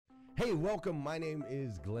Hey, welcome. My name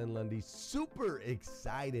is Glenn Lundy. Super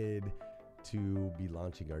excited to be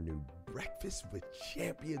launching our new Breakfast with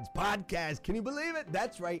Champions podcast. Can you believe it?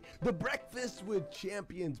 That's right. The Breakfast with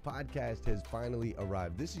Champions podcast has finally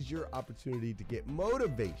arrived. This is your opportunity to get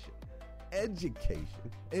motivation, education,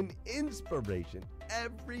 and inspiration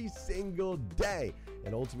every single day.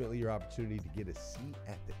 And ultimately, your opportunity to get a seat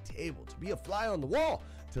at the table, to be a fly on the wall,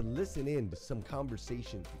 to listen in to some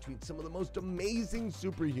conversations between some of the most amazing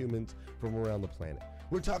superhumans from around the planet.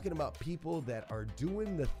 We're talking about people that are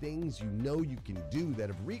doing the things you know you can do, that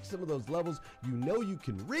have reached some of those levels you know you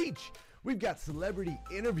can reach. We've got celebrity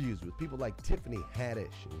interviews with people like Tiffany Haddish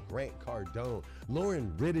and Grant Cardone,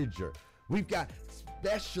 Lauren Rittiger. We've got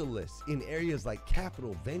specialists in areas like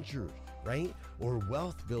capital ventures, right? Or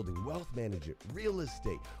wealth building, wealth management, real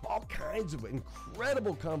estate, all kinds of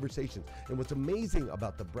incredible conversations. And what's amazing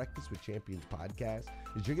about the Breakfast with Champions podcast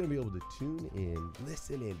is you're going to be able to tune in,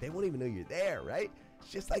 listen in. They won't even know you're there, right? It's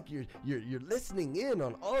just like you're listening in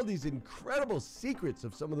on all these incredible secrets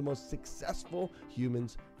of some of the most successful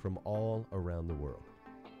humans from all around the world.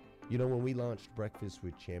 You know, when we launched Breakfast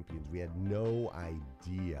with Champions, we had no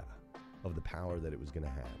idea of the power that it was going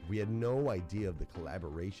to have. We had no idea of the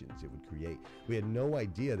collaborations it would create. We had no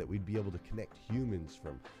idea that we'd be able to connect humans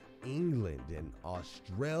from England and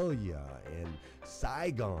Australia and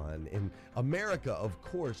Saigon and America, of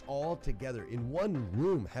course, all together in one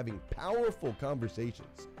room having powerful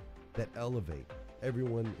conversations that elevate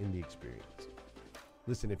everyone in the experience.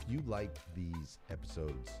 Listen, if you like these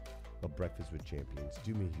episodes of Breakfast with Champions,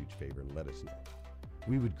 do me a huge favor and let us know.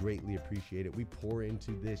 We would greatly appreciate it. We pour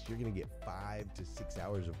into this. You're going to get 5 to 6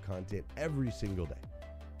 hours of content every single day,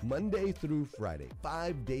 Monday through Friday,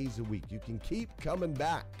 5 days a week. You can keep coming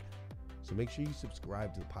back. So make sure you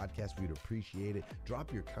subscribe to the podcast. We'd appreciate it.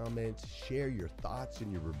 Drop your comments, share your thoughts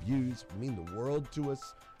and your reviews. It would mean the world to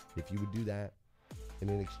us if you would do that. And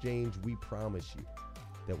in exchange, we promise you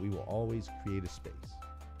that we will always create a space,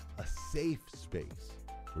 a safe space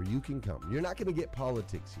where you can come. You're not going to get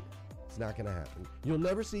politics here. It's not going to happen. You'll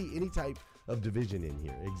never see any type of division in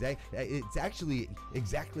here. It's actually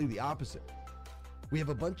exactly the opposite. We have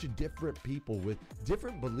a bunch of different people with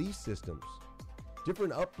different belief systems,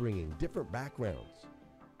 different upbringing, different backgrounds.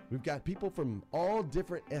 We've got people from all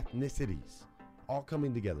different ethnicities all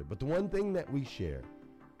coming together. But the one thing that we share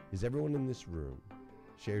is everyone in this room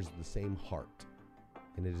shares the same heart.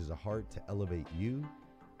 And it is a heart to elevate you,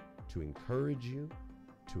 to encourage you,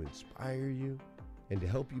 to inspire you, and to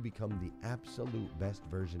help you become the absolute best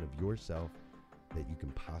version of yourself that you can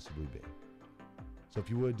possibly be. So if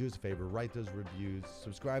you would, do us a favor, write those reviews,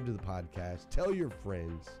 subscribe to the podcast, tell your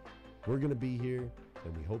friends. We're going to be here,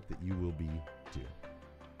 and we hope that you will be too.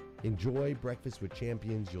 Enjoy Breakfast with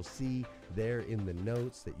Champions. You'll see there in the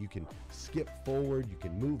notes that you can skip forward, you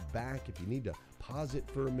can move back. If you need to pause it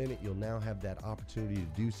for a minute, you'll now have that opportunity to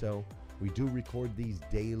do so. We do record these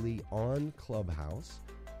daily on Clubhouse.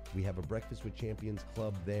 We have a Breakfast with Champions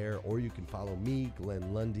club there, or you can follow me,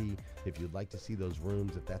 Glenn Lundy, if you'd like to see those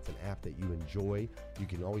rooms. If that's an app that you enjoy, you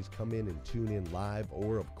can always come in and tune in live,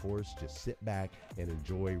 or of course, just sit back and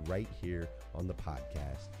enjoy right here on the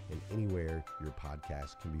podcast and anywhere your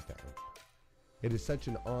podcast can be found. It is such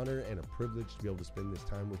an honor and a privilege to be able to spend this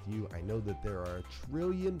time with you. I know that there are a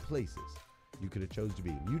trillion places you could have chose to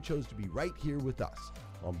be. You chose to be right here with us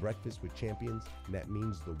on Breakfast with Champions, and that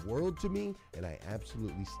means the world to me, and I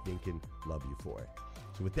absolutely stinking love you for it.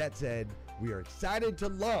 So with that said, we are excited to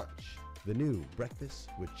launch the new Breakfast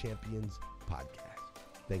with Champions podcast.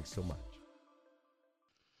 Thanks so much.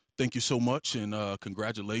 Thank you so much, and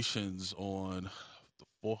congratulations on the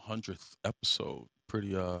 400th episode.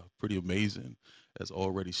 Pretty amazing, as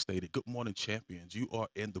already stated. Good morning, champions. You are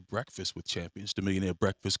in the Breakfast with Champions, the Millionaire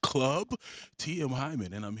Breakfast Club. T.M.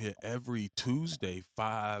 Hyman, and I'm here every Tuesday,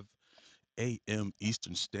 5 a.m.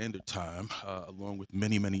 Eastern Standard Time, along with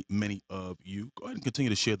many of you. Go ahead and continue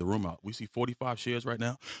to share the room out. We see 45 shares right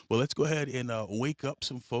now. Well, let's go ahead and wake up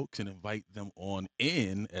some folks and invite them on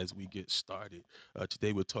in as we get started.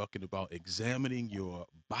 Today, we're talking about examining your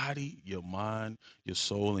body, your mind, your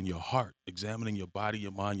soul, and your heart. Examining your body,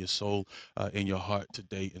 your mind, your soul, and your heart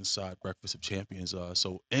today inside Breakfast of Champions.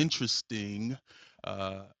 So interesting,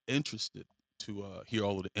 interested to hear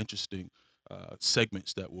all of the interesting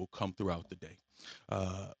segments that will come throughout the day.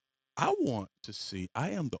 Uh, I want to see, I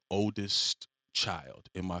am the oldest child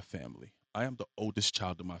in my family. I am the oldest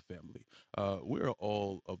child in my family. We're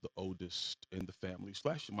all of the oldest in the family.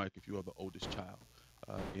 Flash your mic if you are the oldest child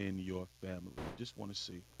in your family. Just want to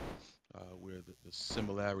see where the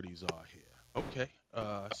similarities are here. Okay,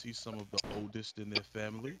 I see some of the oldest in their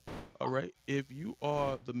family. All right, if you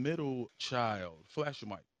are the middle child, flash your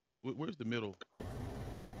mic. Where's the middle?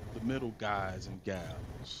 The middle guys and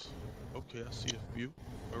gals. Okay, I see a few.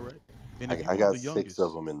 All right. And if I you are got the 6 of youngest,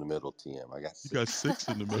 them in the middle, TM. I got you got six, six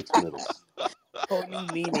in the middle. 6 middles. Oh, you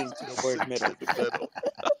leaning to the word Six middle. in the middle.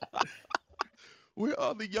 Where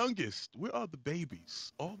are the youngest? Where are the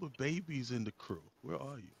babies? All the babies in the crew. Where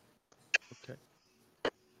are you? Okay.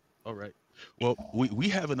 All right. Well, we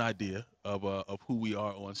have an idea of who we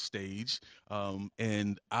are on stage,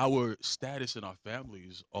 and our status in our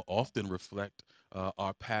families often reflect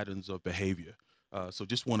our patterns of behavior. So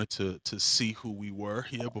just wanted to see who we were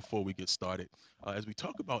here before we get started. As we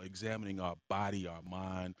talk about examining our body, our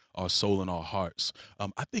mind, our soul, and our hearts,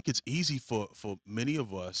 I think it's easy for many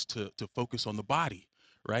of us to focus on the body.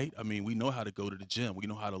 Right? I mean, we know how to go to the gym. We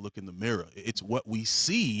know how to look in the mirror. It's what we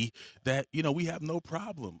see that we have no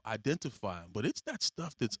problem identifying, but it's that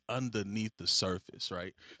stuff that's underneath the surface,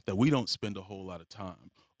 right, that we don't spend a whole lot of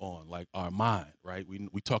time on, like our mind, right?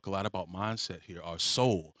 We talk a lot about mindset here, our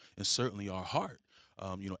soul, and certainly our heart.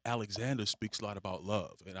 Alexander speaks a lot about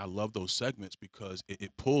love, and I love those segments because it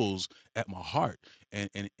pulls at my heart, and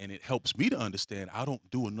it helps me to understand I don't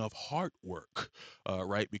do enough heart work,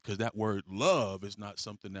 right? Because that word love is not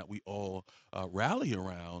something that we all rally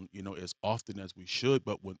around, as often as we should.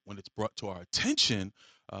 But when it's brought to our attention,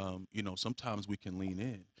 sometimes we can lean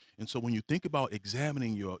in. And so when you think about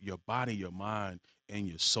examining your body, your mind, and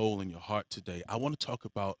your soul and your heart today, I want to talk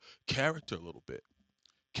about character a little bit.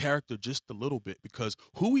 Character just a little bit, because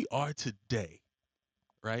who we are today,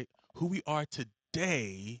 right? Who we are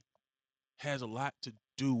today has a lot to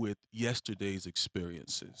do with yesterday's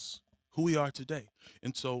experiences, who we are today.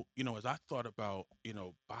 And so, as I thought about,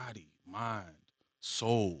 body, mind,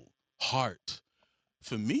 soul, heart,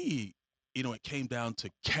 for me, it came down to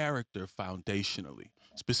character foundationally,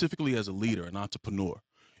 specifically as a leader, an entrepreneur.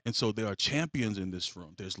 And so there are champions in this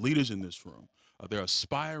room, there's leaders in this room, there are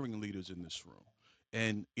aspiring leaders in this room.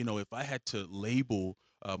 And, if I had to label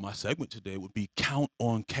my segment today, it would be count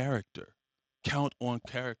on character. Count on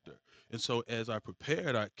character. And so as I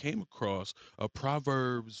prepared, I came across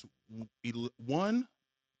Proverbs 1,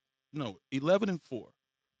 no, 11 and 4.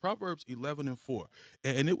 Proverbs 11 and 4.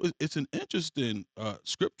 And it's an interesting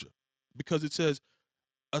scripture, because it says,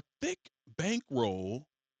 a thick bankroll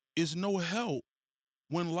is no help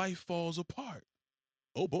when life falls apart.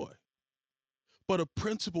 Oh boy. But a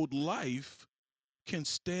principled life can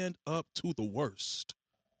stand up to the worst.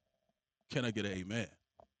 Can I get an amen?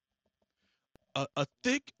 A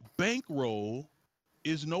thick bankroll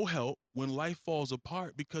is no help when life falls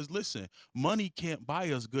apart, because listen, money can't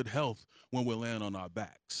buy us good health when we're laying on our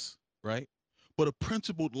backs, right? But a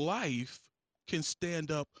principled life can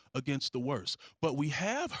stand up against the worst. But we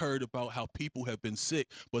have heard about how people have been sick,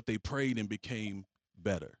 but they prayed and became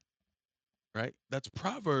better, right? That's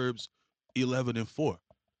Proverbs 11 and 4.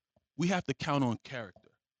 We have to count on character.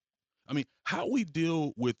 I mean, how we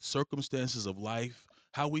deal with circumstances of life,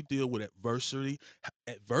 how we deal with adversity.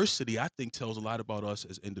 Adversity, I think, tells a lot about us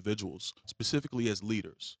as individuals, specifically as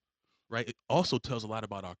leaders, right? It also tells a lot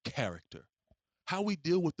about our character, how we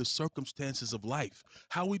deal with the circumstances of life,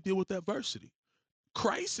 how we deal with adversity.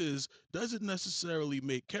 Crisis doesn't necessarily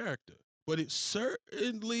make character, but it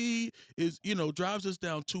certainly is, drives us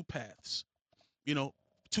down two paths. You know,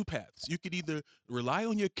 two paths. You could either rely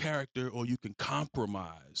on your character, or you can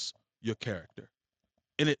compromise your character.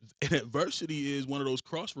 And adversity is one of those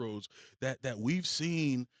crossroads that we've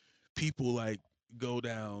seen people like go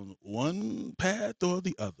down one path or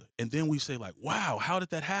the other, and then we say, like, wow, how did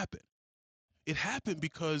that happen? It happened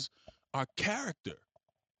because our character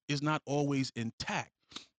is not always intact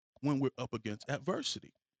when we're up against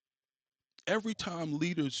adversity. Every time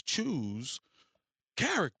leaders choose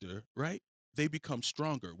character, right, they become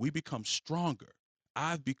stronger. We become stronger.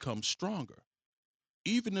 I've become stronger,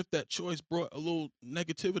 even if that choice brought a little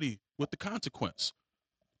negativity with the consequence.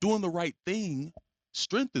 Doing the right thing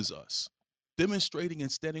strengthens us. Demonstrating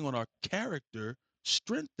and standing on our character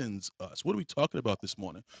strengthens us. What are we talking about this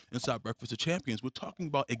morning inside Breakfast of Champions? We're talking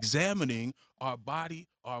about examining our body,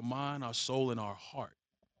 our mind, our soul, and our heart.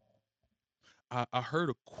 I heard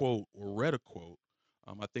a quote, or read a quote.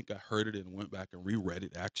 I think I heard it and went back and reread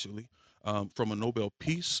it, actually, from a Nobel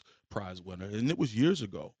Peace Prize winner, and it was years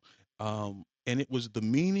ago. And it was, the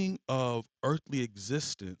meaning of earthly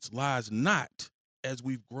existence lies not, as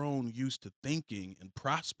we've grown used to thinking and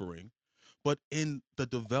prospering, but in the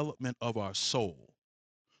development of our soul.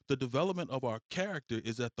 The development of our character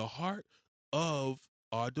is at the heart of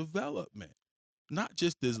our development, not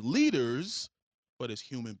just as leaders, but as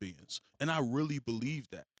human beings. And I really believe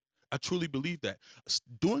that. I truly believe that.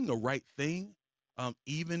 Doing the right thing,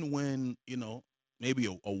 even when, maybe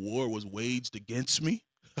a war was waged against me,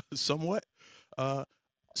 somewhat, uh,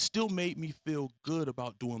 still made me feel good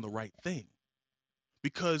about doing the right thing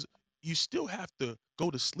because you still have to go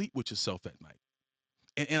to sleep with yourself at night.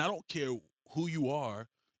 And I don't care who you are,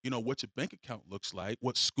 what your bank account looks like,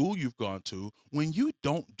 what school you've gone to. When you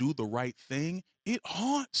don't do the right thing, it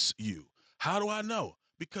haunts you. How do I know?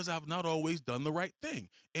 Because I've not always done the right thing,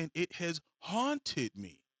 and it has haunted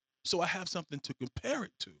me. So I have something to compare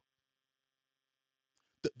it to.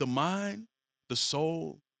 The mind, the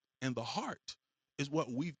soul, and the heart is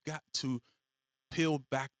what we've got to peel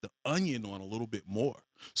back the onion on a little bit more.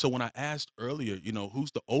 So when I asked earlier,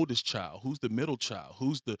 who's the oldest child, who's the middle child,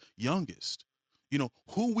 who's the youngest,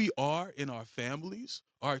 who we are in our families,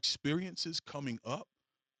 our experiences coming up,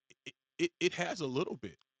 it has a little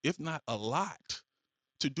bit, if not a lot,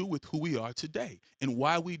 to do with who we are today and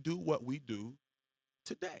why we do what we do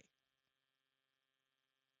today.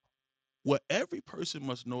 What every person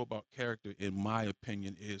must know about character, in my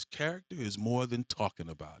opinion, is character is more than talking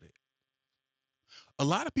about it. A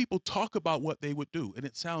lot of people talk about what they would do, and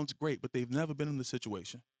it sounds great, but they've never been in the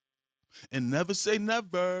situation. And never say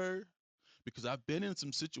never, because I've been in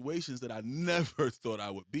some situations that I never thought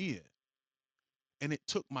I would be in. And it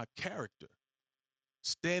took my character,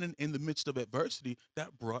 standing in the midst of adversity,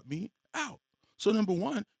 that brought me out. So, number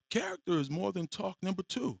one, character is more than talk. Number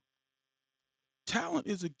two, talent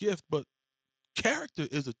is a gift, but character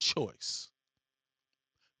is a choice.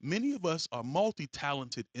 Many of us are multi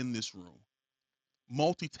talented in this room,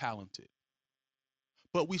 multi talented,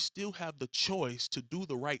 but we still have the choice to do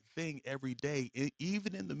the right thing every day,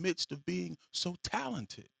 even in the midst of being so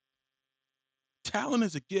talented. Talent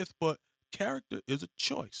is a gift, but character is a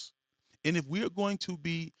choice. And if we are going to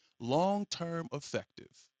be long term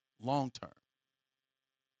effective, long term,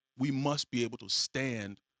 we must be able to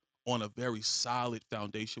stand on a very solid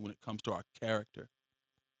foundation when it comes to our character.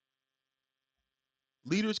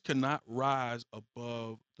 Leaders cannot rise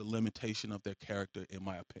above the limitation of their character, in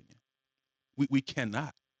my opinion. We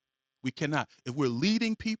cannot. We cannot. If we're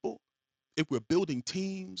leading people, if we're building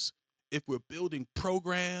teams, if we're building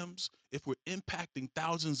programs, if we're impacting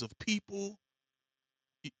thousands of people,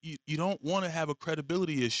 you don't want to have a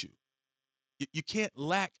credibility issue. You can't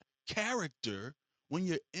lack character when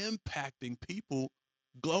you're impacting people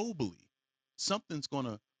globally. Something's going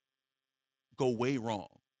to go way wrong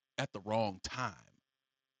at the wrong time,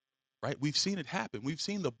 right? We've seen it happen. We've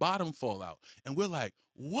seen the bottom fall out, and we're like,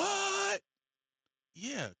 what?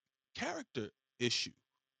 Yeah, character issue,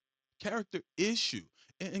 character issue.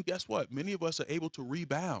 And guess what? Many of us are able to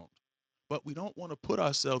rebound, but we don't want to put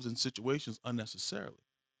ourselves in situations unnecessarily,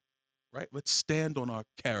 right? Let's stand on our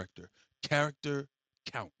character. Character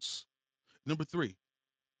counts. Number three,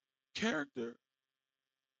 character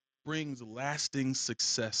brings lasting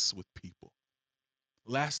success with people.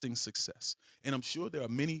 Lasting success. And I'm sure there are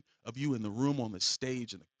many of you in the room, on the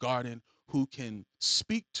stage, in the garden, who can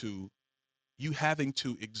speak to you having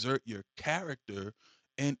to exert your character.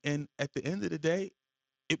 And at the end of the day,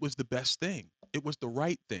 it was the best thing. It was the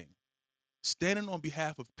right thing. Standing on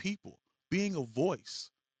behalf of people, being a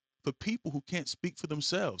voice for people who can't speak for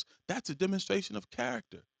themselves. That's a demonstration of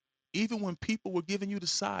character. Even when people were giving you the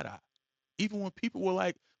side eye, even when people were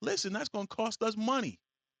like, listen, that's going to cost us money.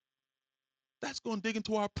 That's going to dig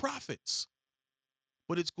into our profits,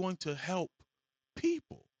 but it's going to help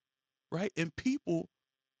people, right? And people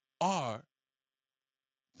are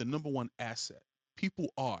the number one asset.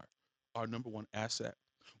 People are our number one asset.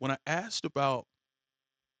 When I asked about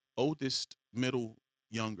oldest, middle,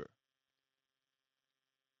 younger,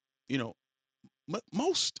 you know,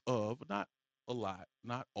 most of, not a lot,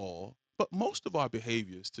 not all, but most of our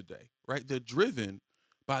behaviors today, right? They're driven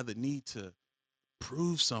by the need to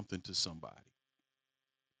prove something to somebody.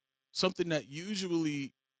 Something that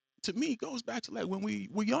usually, to me, goes back to like when we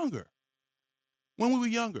were younger. When we were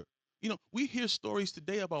younger, we hear stories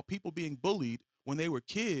today about people being bullied when they were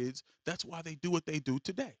kids. That's why they do what they do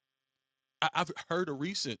today. I've heard a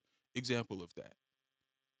recent example of that.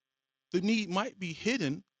 The need might be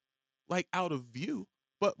hidden, like out of view,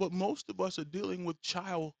 but most of us are dealing with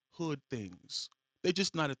childhood things. They're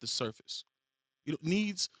just not at the surface.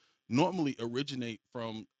 Needs normally originate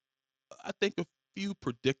from, I think, a few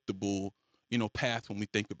predictable, path when we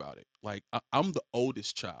think about it. Like I'm the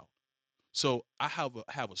oldest child, so I have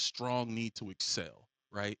a strong need to excel,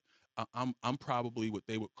 right? I'm probably what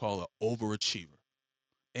they would call an overachiever,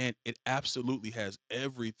 and it absolutely has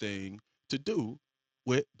everything to do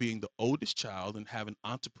with being the oldest child and having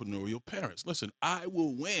entrepreneurial parents. Listen, I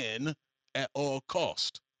will win at all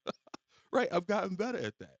cost, right? I've gotten better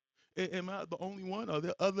at that. Am I the only one? Are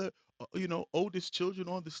there other, oldest children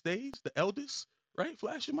on the stage? The eldest, right?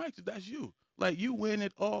 Flash your mic if that's you. Like you win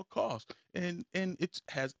at all costs. And it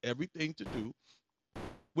has everything to do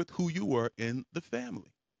with who you were in the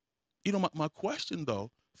family. My question though,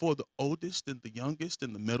 for the oldest and the youngest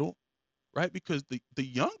and the middle, right? Because the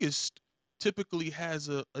youngest typically has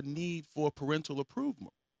a need for parental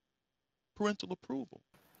approval.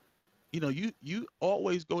 You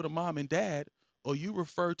always go to mom and dad, or you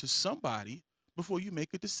refer to somebody before you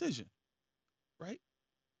make a decision, right?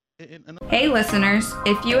 And Hey listeners,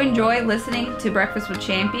 if you enjoy listening to Breakfast with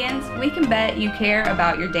Champions, we can bet you care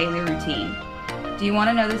about your daily routine. Do you want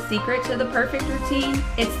to know the secret to the perfect routine?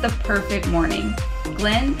 It's the perfect morning.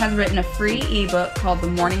 Glenn has written a free ebook called The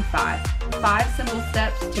Morning 5, 5 simple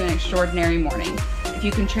steps to an extraordinary morning. If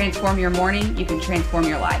you can transform your morning, you can transform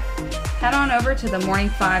your life. Head on over to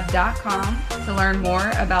themorning5.com to learn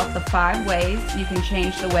more about the 5 ways you can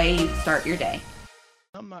change the way you start your day.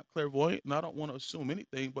 I'm not clairvoyant and I don't want to assume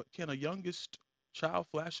anything, but can a youngest child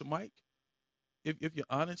flash a mic? If you're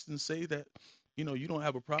honest and say that, you don't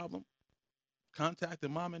have a problem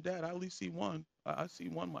contacting mom and dad, I at least see one. I see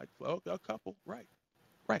one mic. Okay, a couple. Right.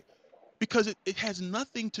 Right. Because it has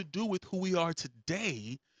nothing to do with who we are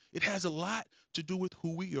today. It has a lot to do with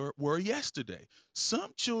who were yesterday.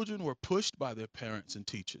 Some children were pushed by their parents and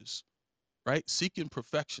teachers, right? Seeking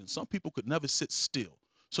perfection. Some people could never sit still.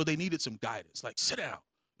 So they needed some guidance, like sit down,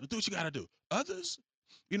 do what you got to do. Others,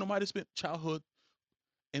 might have spent childhood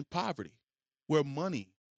in poverty, where money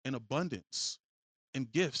and abundance and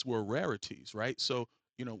gifts were rarities, right? So,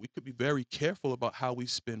 we could be very careful about how we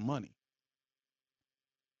spend money.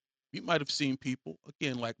 You might have seen people,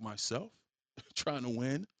 again, like myself, trying to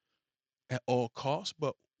win at all costs.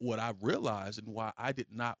 But what I've realized and why I did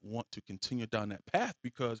not want to continue down that path,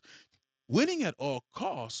 because winning at all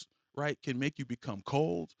costs, right, can make you become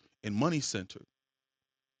cold and money centered.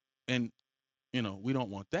 And, we don't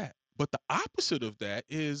want that. But the opposite of that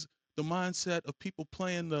is the mindset of people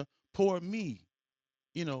playing the poor me,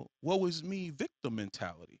 woe is me victim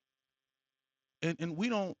mentality. And we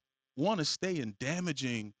don't want to stay in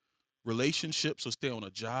damaging relationships or stay on a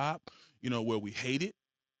job, where we hate it.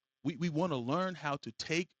 We want to learn how to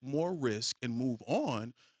take more risk and move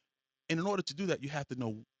on. And in order to do that, you have to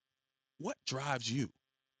know what drives you.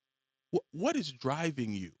 What is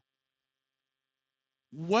driving you?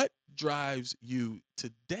 What drives you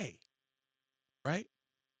today, right?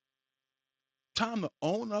 Time to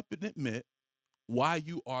own up and admit why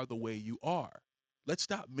you are the way you are. Let's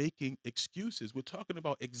stop making excuses. We're talking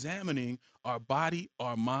about examining our body,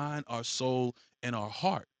 our mind, our soul, and our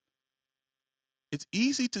heart. It's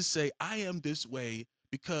easy to say, I am this way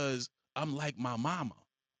because I'm like my mama.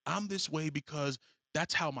 I'm this way because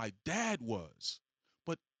that's how my dad was.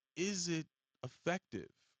 But is it effective?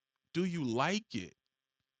 Do you like it?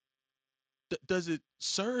 Does it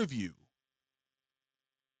serve you?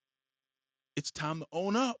 It's time to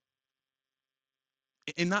own up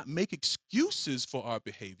and not make excuses for our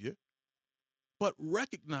behavior, but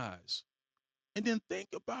recognize and then think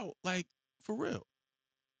about, like, for real,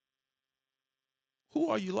 who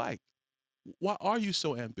are you like? Why are you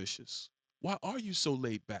so ambitious? Why are you so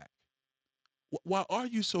laid back? Why are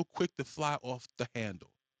you so quick to fly off the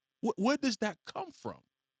handle? Where does that come from?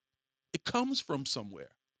 It comes from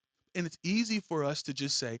somewhere. And it's easy for us to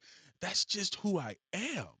just say, that's just who I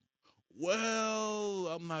am. Well,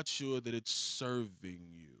 I'm not sure that it's serving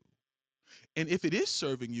you. And if it is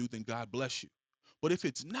serving you, then God bless you. But if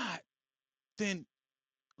it's not, then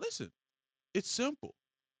listen, it's simple.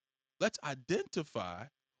 Let's identify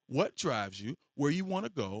what drives you, where you want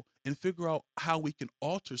to go, and figure out how we can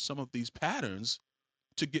alter some of these patterns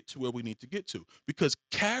to get to where we need to get to. Because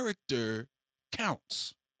character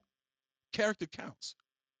counts. Character counts.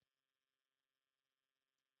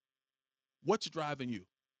 What's driving you?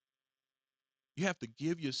 You have to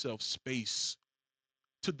give yourself space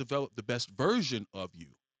to develop the best version of you.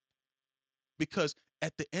 Because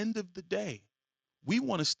at the end of the day, we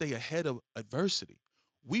want to stay ahead of adversity.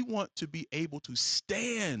 We want to be able to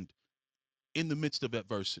stand in the midst of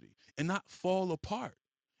adversity and not fall apart.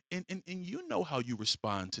 And you know how you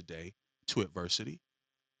respond today to adversity.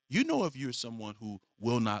 You know if you're someone who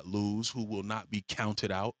will not lose, who will not be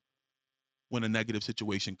counted out when a negative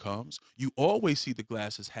situation comes. You always see the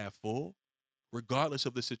glass as half full, regardless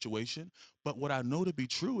of the situation. But what I know to be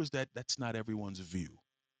true is that that's not everyone's view.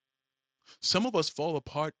 Some of us fall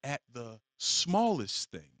apart at the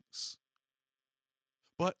smallest things.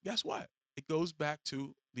 But guess what? It goes back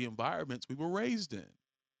to the environments we were raised in.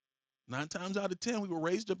 9 times out of 10, we were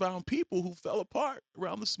raised around people who fell apart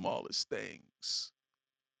around the smallest things.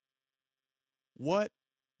 What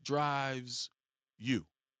drives you?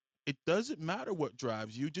 It doesn't matter what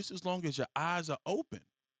drives you, just as long as your eyes are open.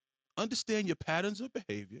 Understand your patterns of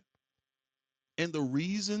behavior and the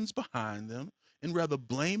reasons behind them, and rather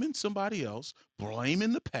blaming somebody else,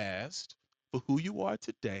 blaming the past for who you are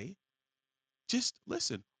today, just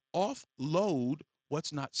listen, offload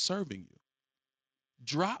what's not serving you.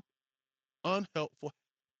 Drop unhelpful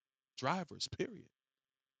drivers, period.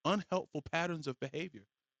 Unhelpful patterns of behavior,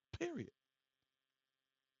 period.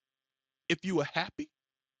 If you are happy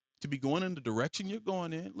to be going in the direction you're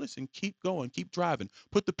going in, listen, keep going, keep driving,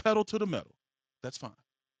 put the pedal to the metal. That's fine.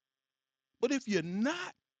 But if you're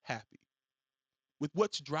not happy with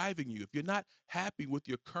what's driving you, if you're not happy with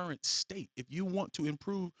your current state, if you want to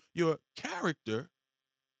improve your character,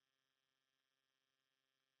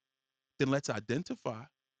 then let's identify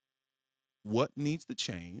what needs to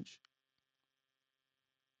change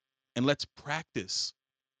and let's practice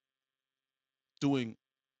doing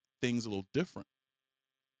things a little different.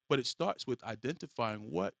 But it starts with identifying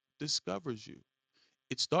what discovers you.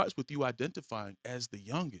 It starts with you identifying as the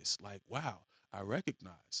youngest, like, wow, I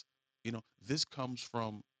recognize, this comes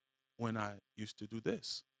from when I used to do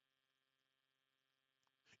this.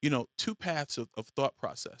 Two paths of thought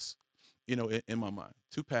process, in my mind,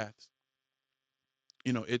 two paths.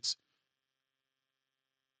 It's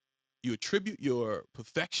you attribute your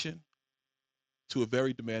perfection to a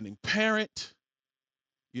very demanding parent,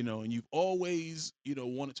 and you've always,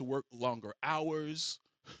 wanted to work longer hours,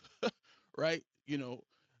 right?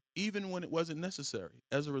 Even when it wasn't necessary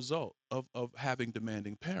as a result of having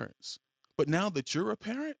demanding parents. But now that you're a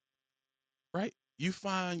parent, right, you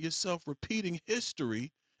find yourself repeating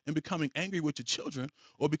history and becoming angry with your children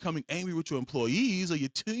or becoming angry with your employees or your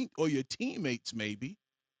team or your teammates maybe,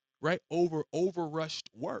 right, over rushed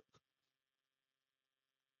work.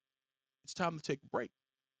 It's time to take a break.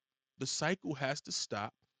 The cycle has to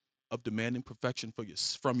stop of demanding perfection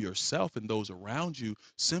from yourself and those around you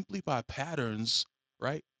simply by patterns,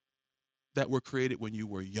 right, that were created when you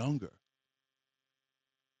were younger.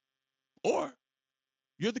 Or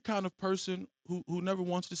you're the kind of person who never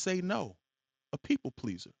wants to say no, a people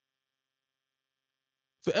pleaser,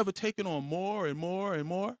 forever taking on more and more and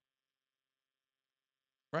more,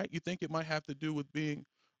 right? You think it might have to do with being,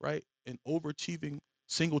 right, an overachieving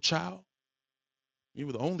single child. You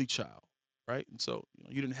were the only child, right? And so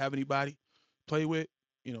you didn't have anybody to play with,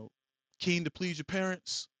 you know, keen to please your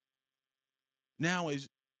parents. Now, as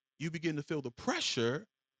you begin to feel the pressure,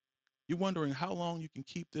 you're wondering how long you can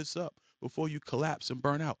keep this up before you collapse and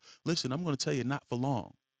burn out. Listen, I'm going to tell you, not for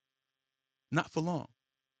long. Not for long.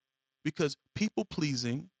 Because people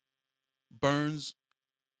pleasing burns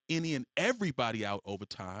any and everybody out over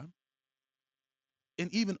time,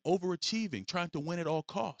 and even overachieving, trying to win at all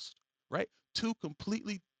costs, right? Two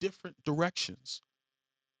completely different directions.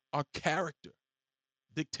 Our character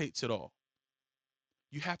dictates it all.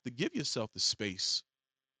 You have to give yourself the space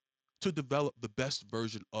to develop the best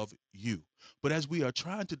version of you. But as we are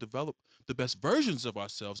trying to develop the best versions of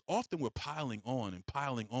ourselves, often we're piling on and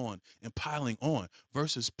piling on and piling on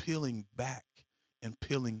versus peeling back and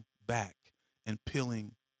peeling back and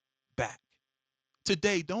peeling back.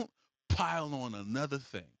 Today, don't pile on another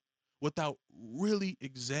thing without really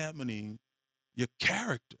examining your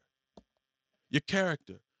character. Your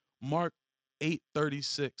character. Mark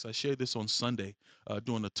 8:36. I shared this on Sunday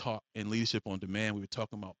during the talk in Leadership on Demand. We were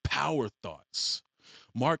talking about power thoughts.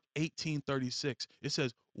 Mark 18:36. It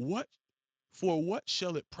says, what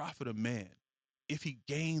shall it profit a man if he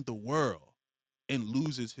gain the world and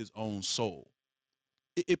loses his own soul?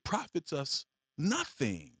 It profits us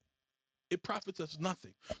nothing. It profits us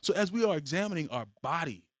nothing. So as we are examining our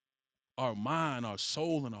body, our mind, our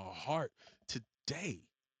soul, and our heart today,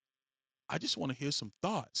 I just want to hear some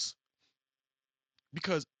thoughts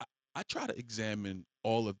because I try to examine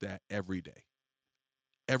all of that every day.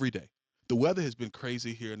 Every day. The weather has been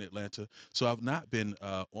crazy here in Atlanta, so I've not been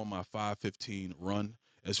on my 5:15 run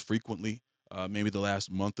as frequently, maybe the last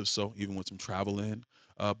month or so, even with some travel in.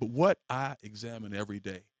 But what I examine every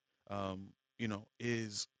day, you know,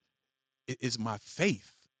 is my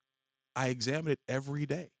faith. I examine it every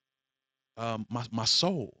day. My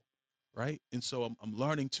soul, right? And so I'm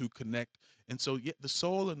learning to connect. And so yeah, the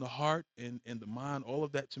soul and the heart and the mind, all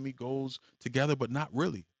of that to me goes together, but not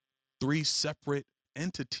really. Three separate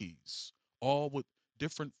entities, all with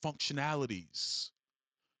different functionalities,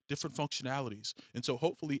 different functionalities. And so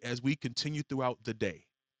hopefully as we continue throughout the day,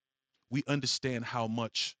 we understand how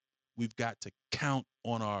much we've got to count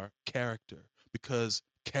on our character because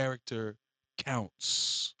character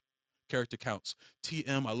counts. Character counts.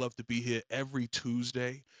 TM, I love to be here every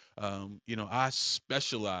Tuesday. I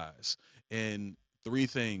specialize in three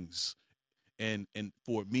things, and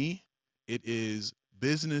for me, it is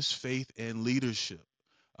business, faith, and leadership.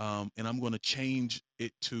 and I'm going to change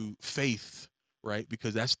it to faith, right?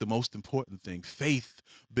 Because that's the most important thing: faith,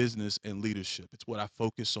 business, and leadership. It's what I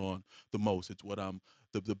focus on the most. It's what I'm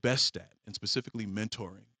the best at, and specifically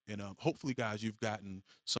mentoring. And hopefully, guys, you've gotten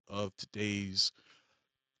some of today's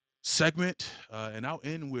segment, and I'll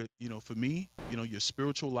end with, for me, your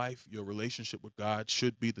spiritual life, your relationship with God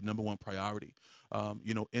should be the number one priority,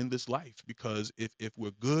 in this life. Because if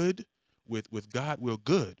we're good with God, we're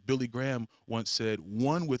good. Billy Graham once said,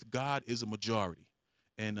 "One with God is a majority,"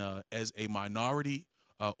 and as a minority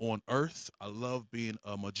on earth, I love being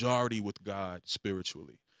a majority with God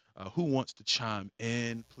spiritually. Who wants to chime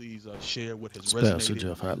in? Please share what has It's Pastor resonated.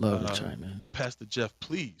 Jeff. I'd love to Uh, chime in. Pastor Jeff,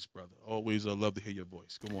 please, brother. Always love to hear your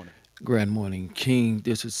voice. Good morning. Grand morning, King.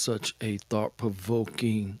 This is such a thought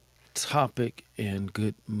provoking topic. And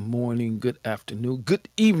good morning, good afternoon, good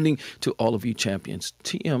evening to all of you champions.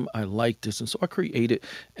 TM, I like this. And so I created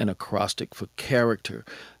an acrostic for character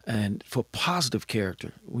and for positive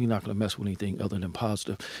character. We're not going to mess with anything other than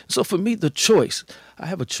positive. So for me, the choice, I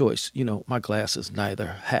have a choice. My glass is neither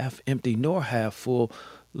half empty nor half full.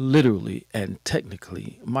 Literally and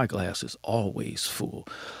technically, my glass is always full.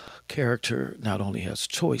 Character not only has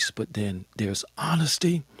choice, but then there's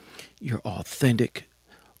honesty. You're authentic.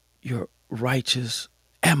 You're righteous,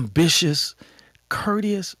 ambitious,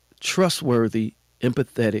 courteous, trustworthy,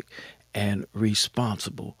 empathetic, and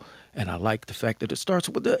responsible. And I like the fact that it starts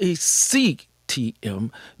with a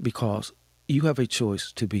CTM because you have a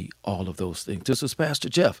choice to be all of those things. This is Pastor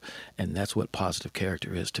Jeff, and that's what positive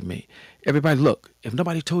character is to me. Everybody, look, if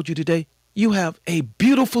nobody told you today, you have a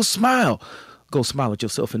beautiful smile. Go smile at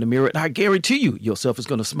yourself in the mirror, and I guarantee you, yourself is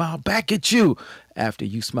going to smile back at you. After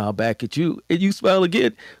you smile back at you and you smile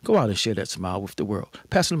again, go out and share that smile with the world.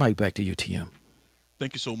 Passing the mic back to you, TM.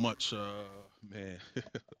 Thank you so much, man.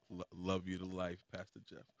 Love you to life, Pastor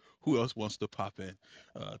Jeff. Who else wants to pop in?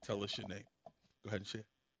 Tell us your name. Go ahead and share.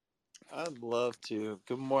 I'd love to.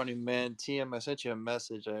 Good morning, man. TM, I sent you a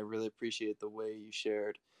message. I really appreciate the way you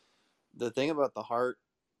shared. The thing about the heart,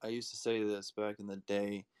 I used to say this back in the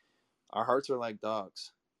day. Our hearts are like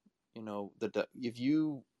dogs. If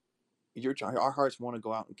our hearts want to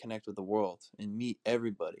go out and connect with the world and meet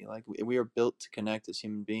everybody. Like we are built to connect as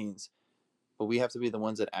human beings, but we have to be the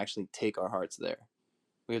ones that actually take our hearts there.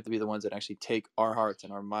 We have to be the ones that actually take our hearts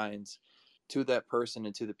and our minds to that person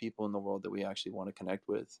and to the people in the world that we actually want to connect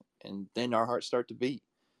with. And then our hearts start to beat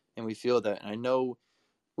and we feel that. And I know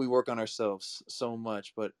we work on ourselves so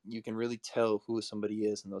much, but you can really tell who somebody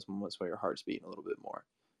is in those moments where your heart's beating a little bit more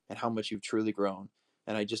and how much you've truly grown.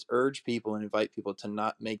 And I just urge people and invite people to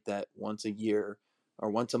not make that once a year or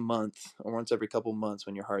once a month or once every couple months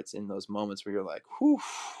when your heart's in those moments where you're like, whew,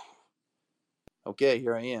 okay,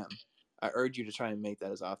 here I am. I urge you to try and make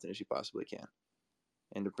that as often as you possibly can.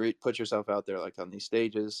 And to put yourself out there, like on these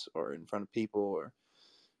stages or in front of people or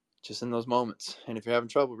just in those moments. And if you're having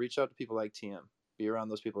trouble, reach out to people like TM. Be around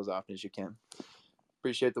those people as often as you can.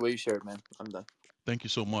 Appreciate the way you shared, man. I'm done. Thank you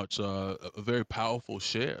so much. A very powerful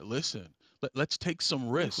share. Listen, let's take some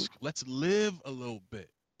risk. Let's live a little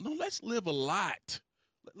bit. No, let's live a lot.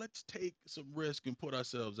 Let's take some risk and put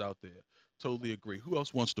ourselves out there. Totally agree. Who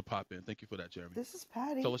else wants to pop in? Thank you for that, Jeremy. This is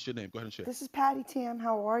Patty. Tell us your name. Go ahead and share. This is Patty, TM.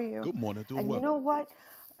 How are you? Good morning. Doing And well. you know what?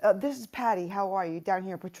 This is Patty. How are you? Down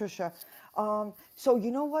here, Patricia. So you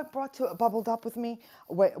know what bubbled up with me?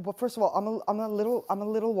 Well, first of all, I'm a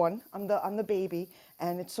little one. I'm the baby,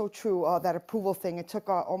 and it's so true that approval thing. It took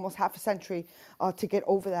almost half a century to get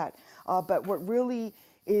over that. But what really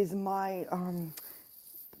is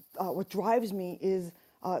what drives me is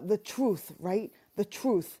the truth, right? The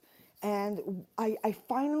truth. And I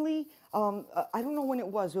finally, I don't know when it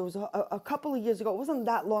was a couple of years ago. It wasn't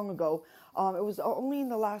that long ago. It was only in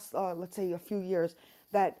the last, let's say, a few years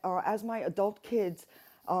that as my adult kids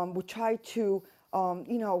would try to,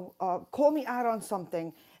 call me out on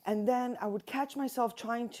something. And then I would catch myself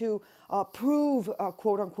trying to prove,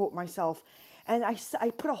 quote unquote, myself. And I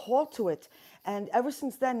put a halt to it. And ever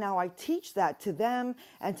since then, now I teach that to them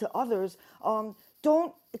and to others.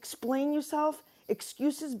 Don't explain yourself.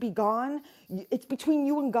 Excuses be gone. It's between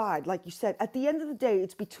you and God, like you said. At the end of the day,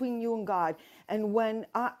 it's between you and God. And when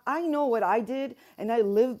I know what I did and I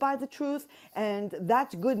live by the truth, and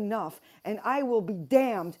that's good enough. And I will be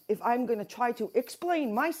damned if I'm going to try to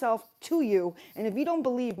explain myself to you. And if you don't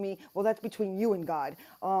believe me, well, that's between you and God.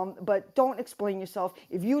 But don't explain yourself.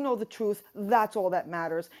 If you know the truth, that's all that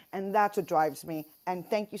matters. And that's what drives me. And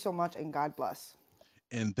thank you so much, and God bless.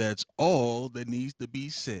 And that's all that needs to be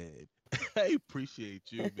said. I appreciate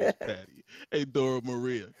you, Miss Patty. Hey, Dora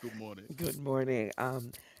Maria. Good morning. Good morning.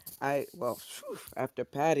 After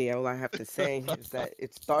Patty, all I have to say is that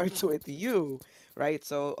it starts with you right?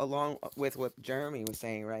 So along with what Jeremy was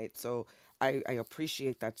saying, right? So I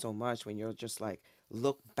appreciate that so much when you're just like,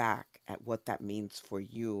 look back at what that means for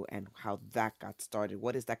you and how that got started.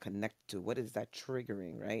 What does that connect to? What is that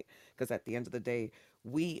triggering, right? Because at the end of the day,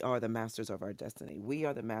 we are the masters of our destiny. We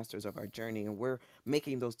are the masters of our journey, and we're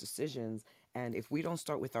making those decisions. And if we don't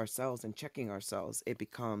start with ourselves and checking ourselves, it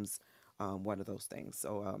becomes one of those things.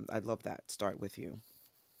 So I love that. Start with you.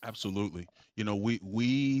 Absolutely. You know,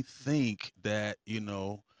 we think that,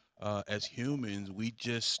 as humans, we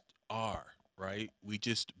just are, right? We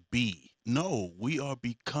just be. No, we are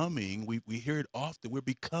becoming. We hear it often. We're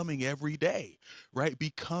becoming every day, right?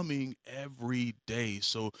 Becoming every day.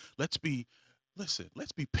 So let's be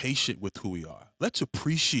patient with who we are. Let's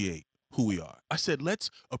appreciate who we are. I said,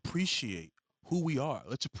 let's appreciate who we are.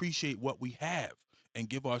 Let's appreciate what we have and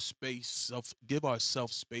give ourselves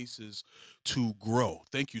spaces to grow.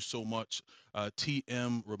 Thank you so much,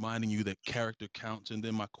 TM, reminding you that character counts. And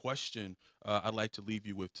then my question I'd like to leave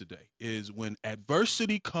you with today is, when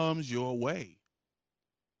adversity comes your way,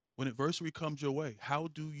 how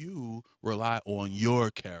do you rely on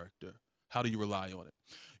your character? How do you rely on it?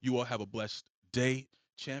 You all have a blessed day,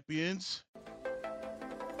 champions.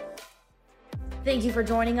 Thank you for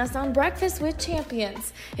joining us on Breakfast with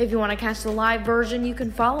Champions. If you want to catch the live version, you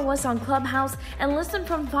can follow us on Clubhouse and listen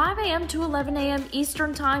from 5 a.m. to 11 a.m.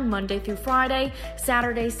 Eastern Time, Monday through Friday,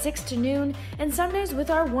 Saturdays 6 to noon, and Sundays with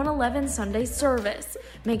our 1:11 Sunday service.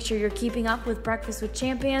 Make sure you're keeping up with Breakfast with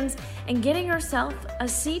Champions and getting yourself a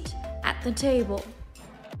seat at the table.